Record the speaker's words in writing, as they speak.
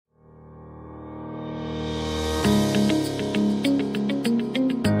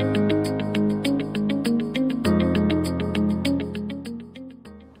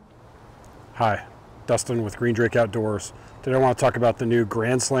Hi, Dustin with Green Drake Outdoors. Today I want to talk about the new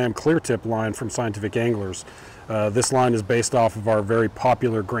Grand Slam Clear Tip line from Scientific Anglers. This line is based off of our very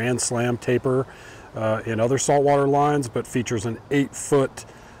popular Grand Slam taper in other saltwater lines, but features an 8-foot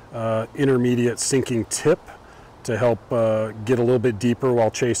intermediate sinking tip to help get a little bit deeper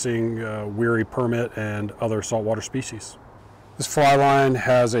while chasing weary permit and other saltwater species. This fly line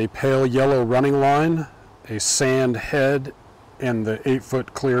has a pale yellow running line, a sand head, and the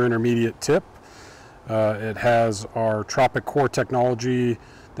 8-foot clear intermediate tip. It has our Tropi-Core technology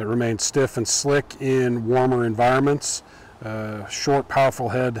that remains stiff and slick in warmer environments. Short, powerful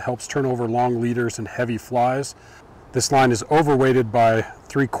head helps turn over long leaders and heavy flies. This line is overweighted by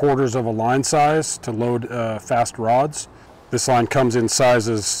 3/4 of a line size to load fast rods. This line comes in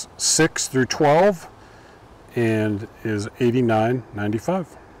sizes 6 through 12 and is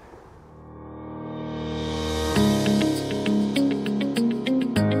 $89.95.